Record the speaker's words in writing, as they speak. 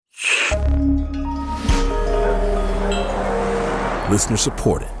Listener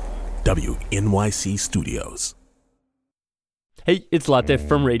supported. WNYC Studios. Hey, it's Latif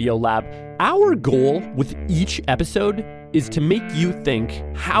from Radiolab. Our goal with each episode is to make you think,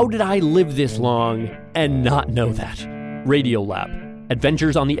 how did I live this long and not know that? Radiolab,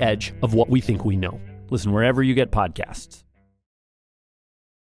 adventures on the edge of what we think we know. Listen wherever you get podcasts.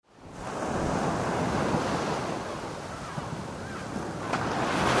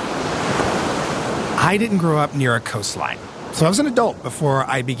 I didn't grow up near a coastline, so I was an adult before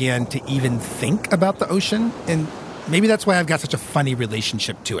I began to even think about the ocean, and maybe that's why I've got such a funny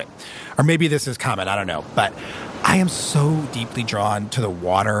relationship to it. Or maybe this is common, I don't know. But I am so deeply drawn to the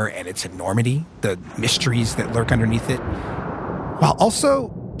water and its enormity, the mysteries that lurk underneath it, while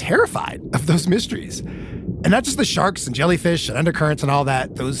also terrified of those mysteries. And not just the sharks and jellyfish and undercurrents and all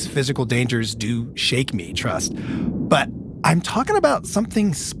that. Those physical dangers do shake me, trust. But I'm talking about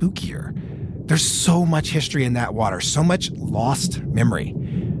something spookier. There's so much history in that water, so much lost memory.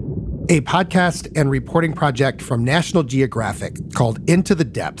 A podcast and reporting project from National Geographic called Into the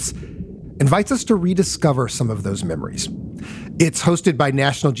Depths invites us to rediscover some of those memories. It's hosted by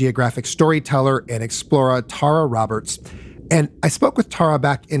National Geographic storyteller and explorer Tara Roberts, and I spoke with Tara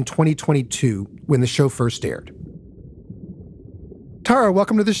back in 2022 when the show first aired. Tara,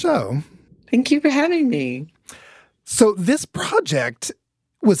 welcome to the show. Thank you for having me. So this project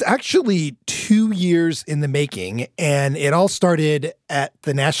was actually 2 years in the making, and it all started at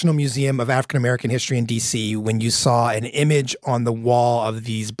the National Museum of African American History in D.C. when you saw an image on the wall of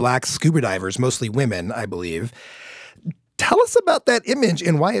these Black scuba divers, mostly women, I believe. Tell us about that image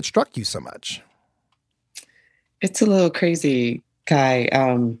and why it struck you so much. It's a little crazy, Guy,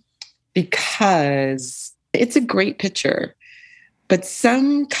 because it's a great picture, but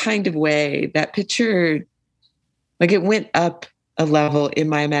some kind of way that picture, like it went up a level in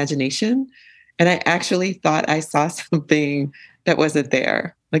my imagination. And I actually thought I saw something that wasn't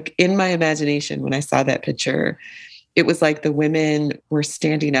there. Like in my imagination, when I saw that picture, it was like the women were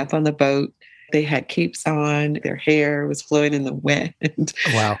standing up on the boat. They had capes on. Their hair was flowing in the wind.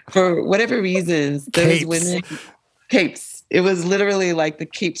 Wow. For whatever reasons, those Capes. women, capes. It was literally like the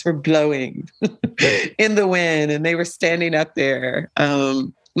capes were blowing in the wind and they were standing up there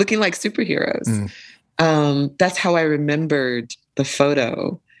looking like superheroes. That's how I remembered the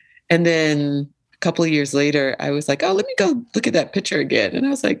photo. And then a couple of years later, I was like, oh, let me go look at that picture again. And I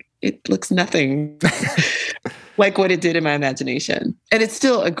was like, it looks nothing like what it did in my imagination. And it's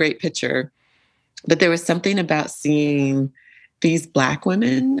still a great picture. But there was something about seeing these Black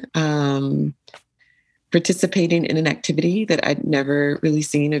women participating in an activity that I'd never really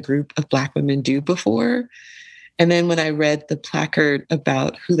seen a group of Black women do before. And then when I read the placard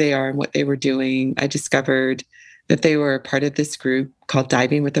about who they are and what they were doing, I discovered that they were part of this group called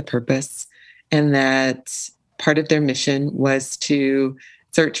Diving with a Purpose, and that part of their mission was to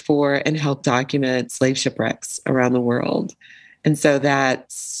search for and help document slave shipwrecks around the world. And so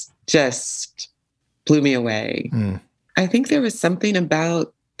that just blew me away. I think there was something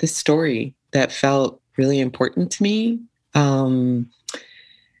about this story that felt really important to me. I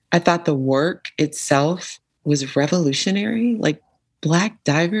thought the work itself was revolutionary. Like Black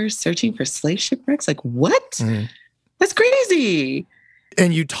divers searching for slave shipwrecks. Like what? That's crazy.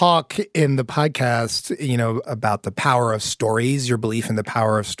 And you talk in the podcast, about the power of stories, your belief in the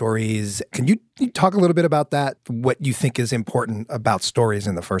power of stories. Can you talk a little bit about that? What you think is important about stories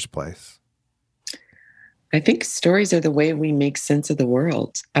in the first place? I think stories are the way we make sense of the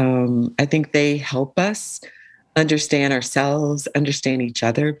world. I think they help us understand ourselves, understand each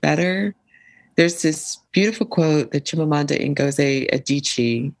other better. There's this beautiful quote that Chimamanda Ngozi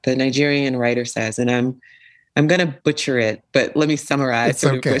Adichie, the Nigerian writer, says, and I'm going to butcher it, but let me summarize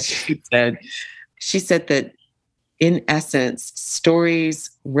what she said. She said that, in essence,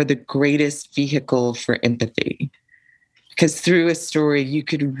 stories were the greatest vehicle for empathy. Because through a story, you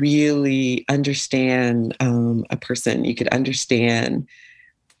could really understand a person. You could understand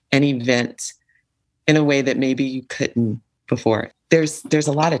an event in a way that maybe you couldn't before. There's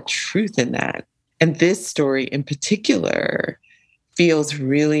a lot of truth in that. And this story in particular feels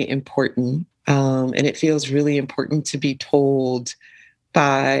really important. And it feels really important to be told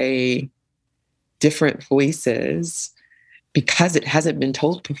by different voices because it hasn't been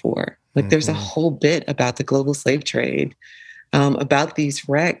told before. Like there's a whole bit about the global slave trade, about these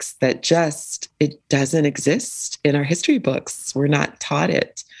wrecks that it doesn't exist in our history books. We're not taught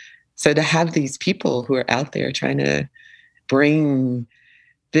it. So to have these people who are out there trying to bring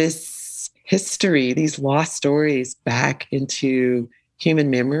this history, these lost stories back into human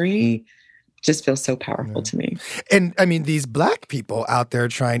memory just feels so powerful to me. And I mean, these Black people out there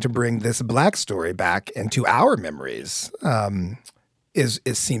trying to bring this Black story back into our memories.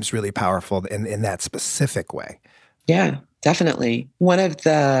 seems really powerful in that specific way. Yeah, definitely. One of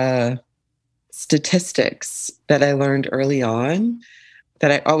the statistics that I learned early on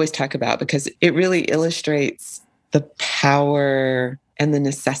that I always talk about because it really illustrates the power and the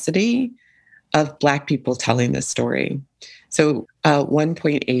necessity of Black people telling this story. So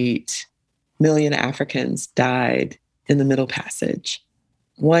 1.8 million Africans died in the Middle Passage.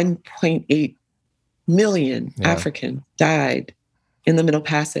 1.8 million Africans died in the Middle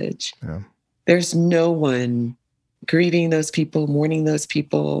Passage. Yeah. There's no one grieving those people, mourning those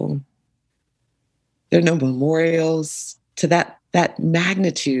people. There are no memorials to that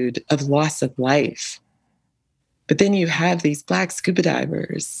magnitude of loss of life. But then you have these Black scuba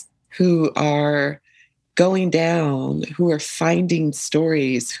divers who are going down, who are finding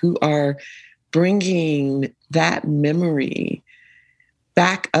stories, who are bringing that memory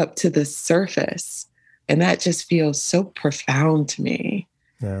back up to the surface. And that just feels so profound to me.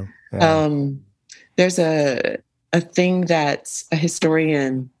 Yeah. There's a thing that a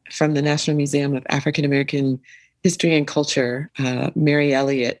historian from the National Museum of African American History and Culture, Mary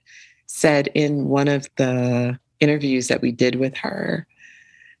Elliott, said in one of the interviews that we did with her.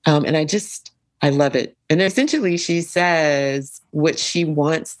 And I love it. And essentially she says what she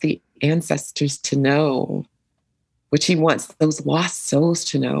wants the ancestors to know, what she wants those lost souls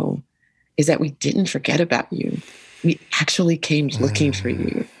to know, is that we didn't forget about you. We actually came looking for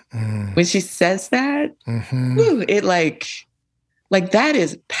you. When she says that, it like that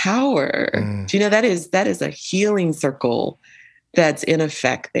is power. Do you know, that is a healing circle that's in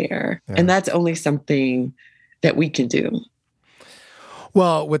effect there. Yeah. And that's only something that we can do.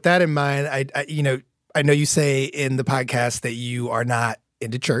 Well, with that in mind, I know you say in the podcast that you are not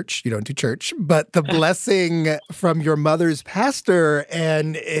into church. You don't do church, but the blessing from your mother's pastor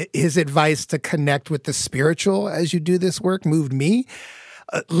and his advice to connect with the spiritual as you do this work moved me.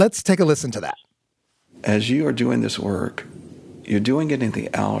 Let's take a listen to that. As you are doing this work, you're doing it in the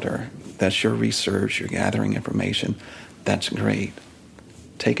outer. That's your research. You're gathering information. That's great.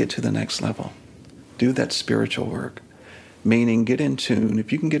 Take it to the next level. Do that spiritual work. Meaning, get in tune.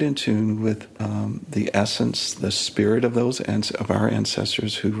 If you can get in tune with the essence, the spirit of of our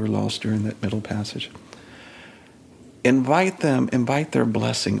ancestors who were lost during that Middle Passage, invite their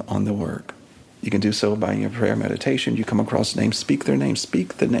blessing on the work. You can do so by your prayer meditation. You come across names, speak their names,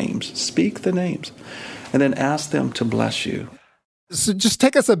 speak the names, and then ask them to bless you. So, just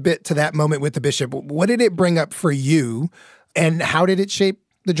take us a bit to that moment with the bishop. What did it bring up for you, and how did it shape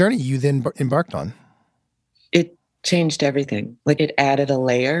the journey you then embarked on? It changed everything. Like, it added a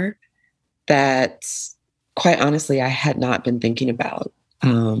layer that, quite honestly, I had not been thinking about.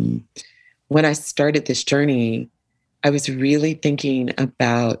 When I started this journey, I was really thinking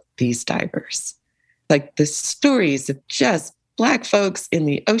about these divers, like the stories of just Black folks in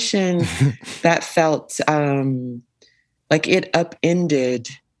the ocean that felt like it upended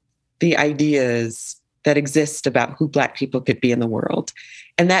the ideas that exist about who Black people could be in the world.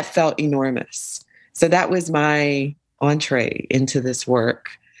 And that felt enormous. So that was my entree into this work.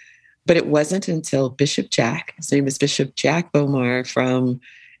 But it wasn't until Bishop Jack, his name is Bishop Jack Bomar from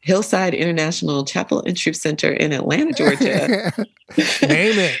Hillside International Chapel and Truth Center in Atlanta, Georgia.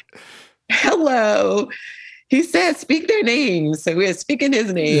 Name it. Hello. He said, speak their names. So we're speaking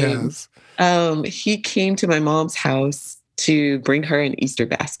his name. Yes. He came to my mom's house to bring her an Easter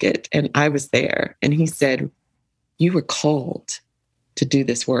basket. And I was there. And he said, you were called to do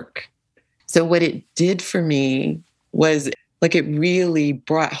this work. So what it did for me was like it really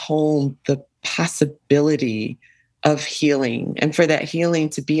brought home the possibility of healing, and for that healing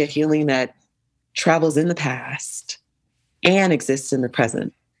to be a healing that travels in the past and exists in the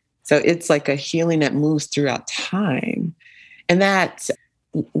present. So it's like a healing that moves throughout time. And that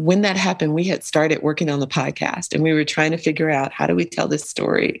when that happened, we had started working on the podcast and we were trying to figure out, how do we tell this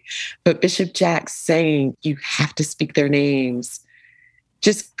story? But Bishop Jack saying, you have to speak their names,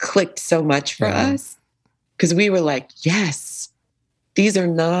 just clicked so much for us, because we were like, yes, these are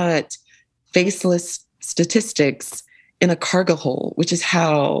not faceless statistics in a cargo hold, which is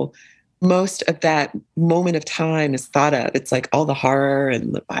how most of that moment of time is thought of. It's like all the horror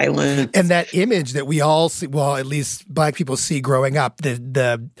and the violence. And that image that we all see, well, at least Black people see growing up,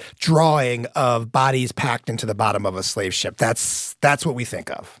 the drawing of bodies packed into the bottom of a slave ship. That's what we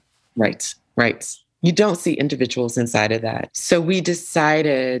think of. Right. You don't see individuals inside of that. So we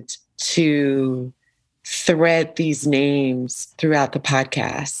decided to thread these names throughout the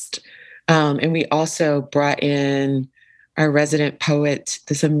podcast. And we also brought in our resident poet,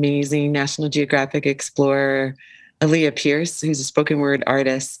 this amazing National Geographic explorer, Aaliyah Pierce, who's a spoken word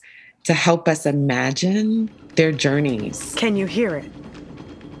artist, to help us imagine their journeys. Can you hear it?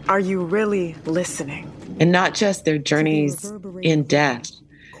 Are you really listening? And not just their journeys in death,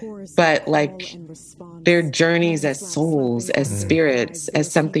 but like their journeys as souls, as spirits,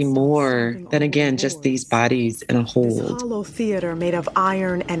 as something more than, again, just these bodies in a hold. This hollow theater made of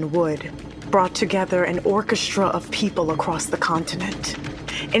iron and wood brought together an orchestra of people across the continent.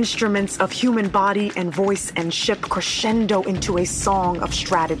 Instruments of human body and voice and ship crescendo into a song of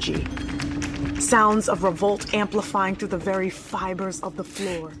strategy. Sounds of revolt amplifying through the very fibers of the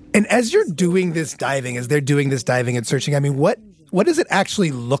floor. And as you're doing this diving, as they're doing this diving and searching, I mean, what does it actually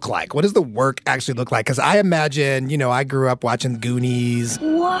look like? What does the work actually look like? Because I imagine, I grew up watching Goonies.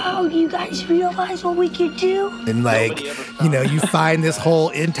 Wow, do you guys realize what we could do? And you find this whole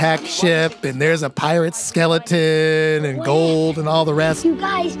intact ship and there's a pirate skeleton and gold and all the rest. You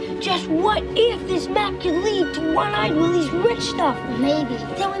guys, just what if this map could lead to One-Eyed Willie's rich stuff? Maybe.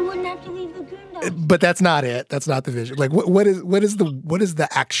 Then we wouldn't have to leave the Goondas. But that's not it. That's not the vision. Like, what is the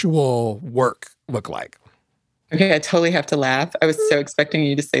actual work look like? Okay, I totally have to laugh. I was so expecting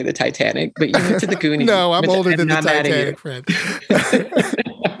you to say the Titanic, but you went to the Goonies. No, I'm older than the Titanic, friend.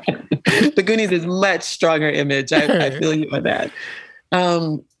 The Goonies is much stronger image. I feel you on that.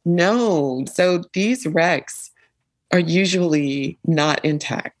 No, so these wrecks are usually not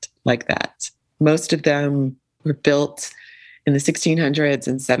intact like that. Most of them were built in the 1600s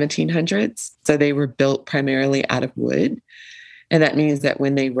and 1700s. So they were built primarily out of wood. And that means that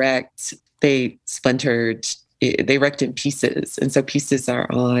when they wrecked, they splintered. They wrecked in pieces. And so pieces are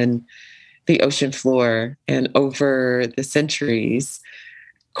on the ocean floor. And over the centuries,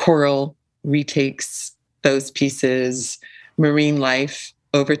 coral retakes those pieces. Marine life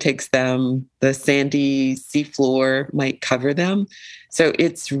overtakes them. The sandy seafloor might cover them. So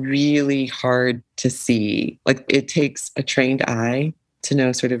it's really hard to see. Like, it takes a trained eye to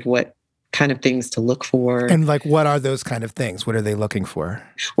know sort of what kind of things to look for. And what are those kind of things? What are they looking for?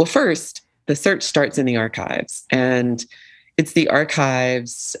 Well, first, the search starts in the archives, and it's the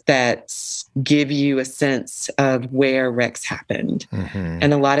archives that give you a sense of where wrecks happened. Mm-hmm.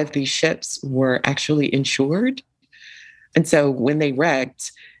 And a lot of these ships were actually insured. And so when they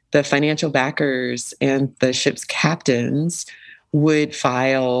wrecked, the financial backers and the ship's captains would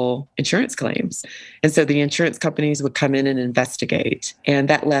file insurance claims. And so the insurance companies would come in and investigate, and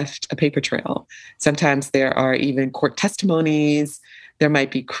that left a paper trail. Sometimes there are even court testimonies. There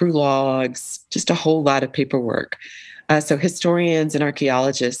might be crew logs, just a whole lot of paperwork. So historians and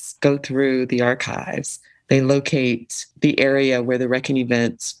archaeologists go through the archives. They locate the area where the wrecking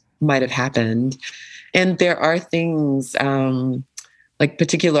event might have happened. And there are things like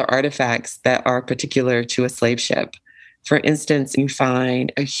particular artifacts that are particular to a slave ship. For instance, you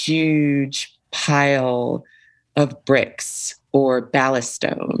find a huge pile of bricks or ballast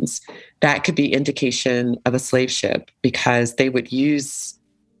stones. That could be indication of a slave ship, because they would use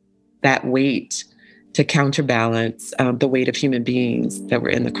that weight to counterbalance the weight of human beings that were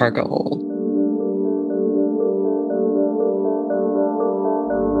in the cargo hold.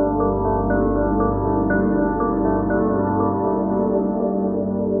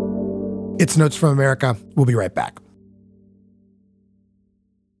 It's Notes from America. We'll be right back.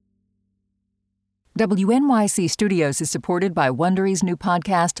 WNYC Studios is supported by Wondery's new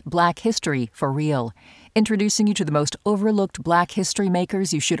podcast, Black History for Real, introducing you to the most overlooked Black history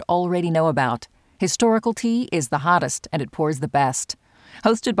makers you should already know about. Historical tea is the hottest, and it pours the best.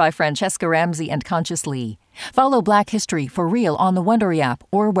 Hosted by Francesca Ramsey and Conscious Lee. Follow Black History for Real on the Wondery app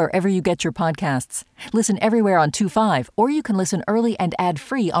or wherever you get your podcasts. Listen everywhere on 2.5, or you can listen early and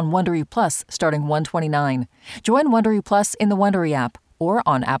ad-free on Wondery Plus starting $129. Join Wondery Plus in the Wondery app or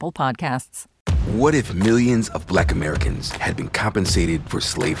on Apple Podcasts. What if millions of Black Americans had been compensated for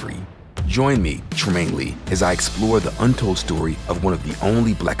slavery? Join me, Tremaine Lee, as I explore the untold story of one of the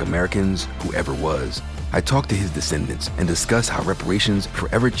only Black Americans who ever was. I talk to his descendants and discuss how reparations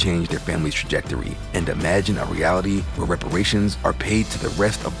forever changed their family's trajectory, and imagine a reality where reparations are paid to the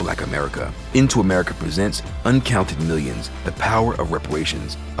rest of Black America. Into America presents Uncounted Millions, The Power of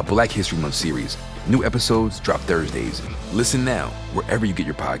Reparations, a Black History Month series. New episodes drop Thursdays. Listen now, wherever you get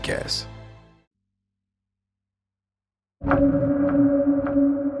your podcasts.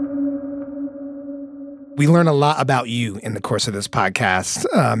 We learn a lot about you in the course of this podcast,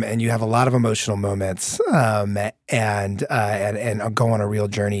 and you have a lot of emotional moments, and go on a real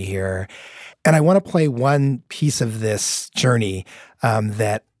journey here. And I want to play one piece of this journey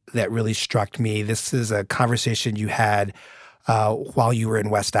that really struck me. This is a conversation you had while you were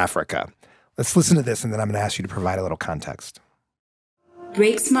in West Africa. Let's listen to this, and then I'm going to ask you to provide a little context.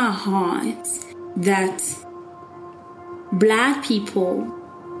 Breaks my heart that Black people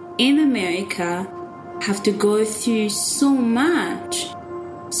in America have to go through so much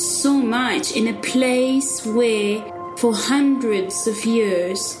so much in a place where for hundreds of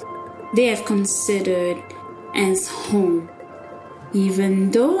years they have considered as home.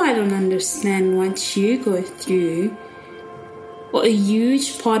 Even though I don't understand what you go through, a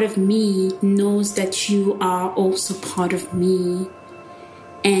huge part of me knows that you are also part of me.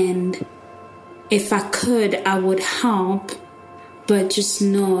 And if I could, I would help, but just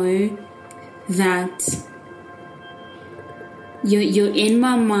know that you're in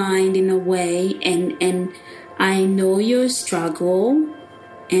my mind in a way, and I know your struggle,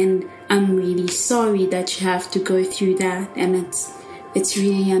 and I'm really sorry that you have to go through that, and it's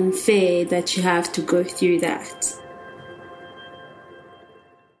really unfair that you have to go through that.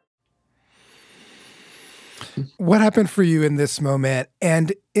 What happened for you in this moment?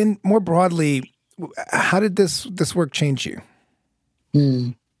 And in more broadly, how did this work change you?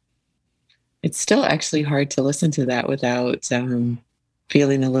 It's still actually hard to listen to that without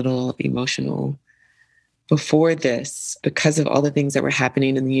feeling a little emotional. Before this, because of all the things that were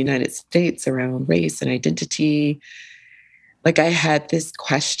happening in the United States around race and identity, like I had this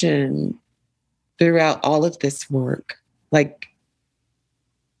question throughout all of this work, like,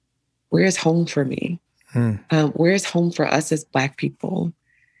 where's home for me? Where's home for us as Black people?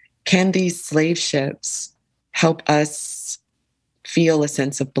 Can these slave ships help us feel a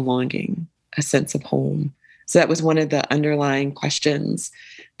sense of belonging, a sense of home? So that was one of the underlying questions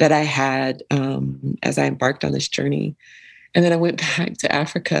that I had as I embarked on this journey. And then I went back to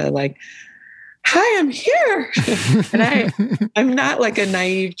Africa like, hi, I'm here. And I'm not like a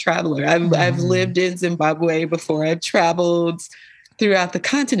naive traveler. I've lived in Zimbabwe before. I've traveled throughout the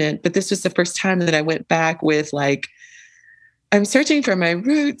continent, but this was the first time that I went back with like, I'm searching for my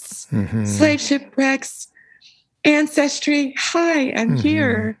roots, slave shipwrecks, ancestry. Hi, I'm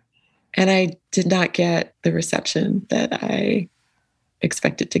here. And I did not get the reception that I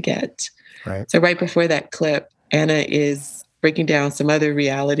expected to get. Right. So right before that clip, Anna is breaking down some other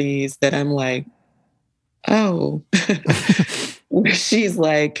realities that I'm like, oh, where she's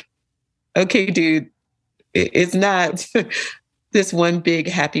like, okay, dude, it's not this one big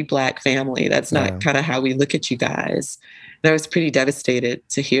happy Black family. That's not kind of how we look at you guys. And I was pretty devastated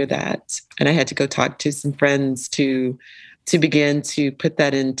to hear that. And I had to go talk to some friends to begin to put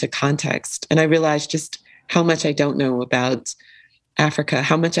that into context. And I realized just how much I don't know about Africa,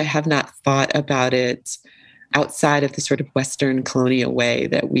 how much I have not thought about it outside of the sort of Western colonial way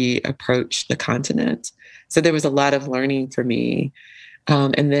that we approach the continent. So there was a lot of learning for me.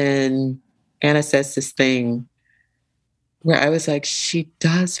 And then Anna says this thing where I was like, she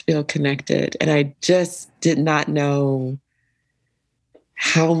does feel connected. And I just did not know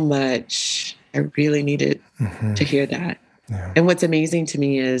how much I really needed to hear that. Yeah. And what's amazing to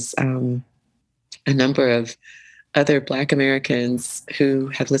me is a number of other Black Americans who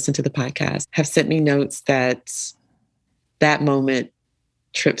have listened to the podcast have sent me notes that that moment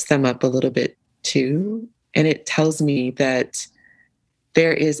trips them up a little bit too. And it tells me that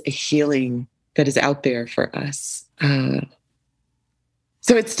there is a healing that is out there for us.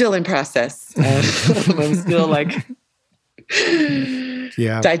 So it's still in process. I'm still like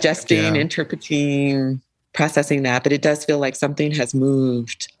digesting, interpreting, processing that. But it does feel like something has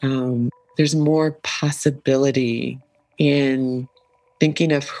moved. There's more possibility in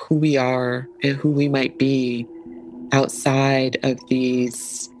thinking of who we are and who we might be outside of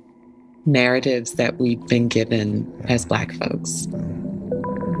these narratives that we've been given as Black folks.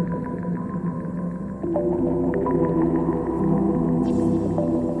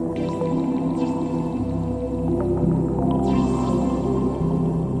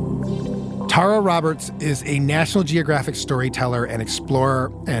 Tara Roberts is a National Geographic storyteller and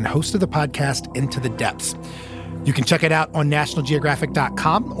explorer and host of the podcast Into the Depths. You can check it out on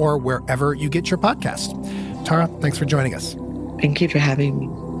nationalgeographic.com or wherever you get your podcast. Tara, thanks for joining us. Thank you for having me.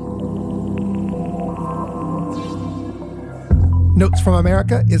 Notes from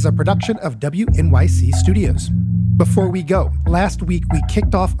America is a production of WNYC Studios. Before we go, last week we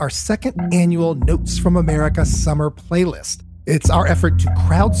kicked off our second annual Notes from America summer playlist. It's our effort to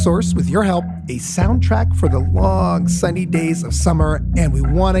crowdsource, with your help, a soundtrack for the long, sunny days of summer, and we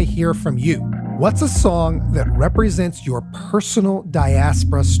want to hear from you. What's a song that represents your personal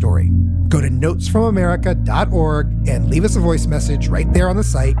diaspora story? Go to notesfromamerica.org and leave us a voice message right there on the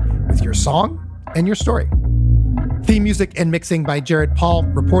site with your song and your story. Theme music and mixing by Jared Paul.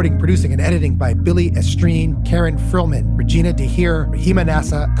 Reporting, producing, and editing by Billy Estreen, Karen Frillman, Regina DeHeer, Rahima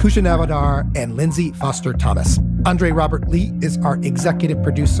Nassa, Kusha Navadar, and Lindsay Foster Thomas. Andre Robert Lee is our executive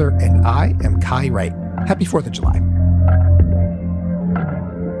producer, and I am Kai Wright. Happy 4th of July.